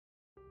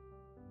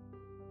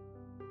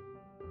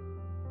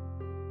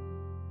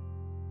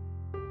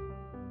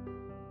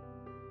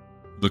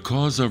The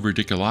cause of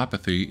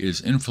radiculopathy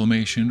is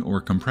inflammation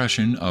or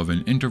compression of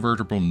an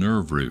intervertebral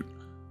nerve root.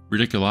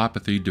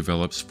 Radiculopathy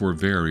develops for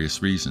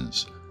various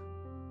reasons.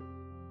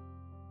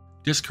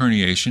 Disc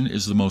herniation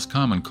is the most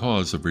common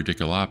cause of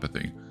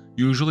radiculopathy.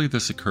 Usually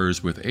this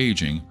occurs with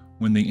aging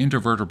when the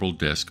intervertebral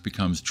disc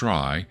becomes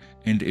dry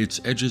and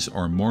its edges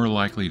are more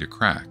likely to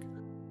crack.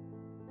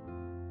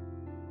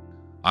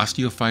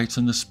 Osteophytes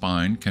in the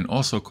spine can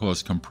also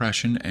cause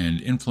compression and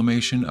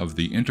inflammation of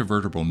the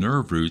intervertebral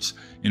nerve roots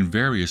in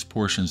various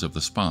portions of the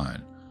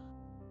spine.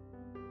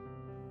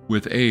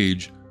 With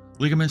age,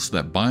 ligaments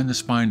that bind the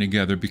spine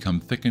together become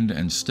thickened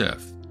and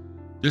stiff.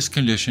 This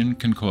condition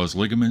can cause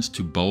ligaments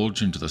to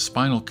bulge into the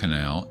spinal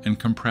canal and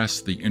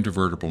compress the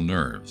intervertebral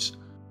nerves.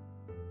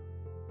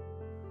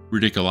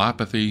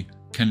 Radiculopathy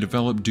can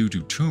develop due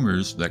to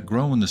tumors that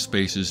grow in the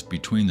spaces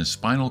between the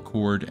spinal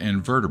cord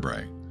and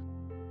vertebrae.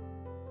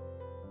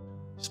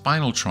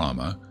 Spinal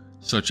trauma,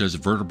 such as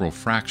vertebral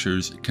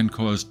fractures, can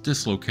cause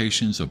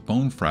dislocations of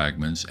bone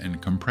fragments and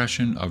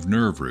compression of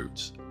nerve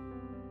roots.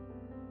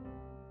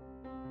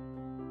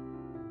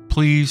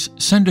 Please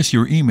send us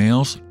your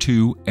emails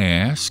to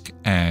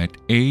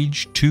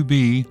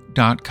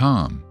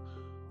ask@age2b.com.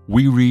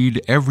 We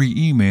read every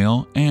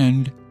email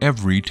and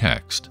every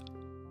text.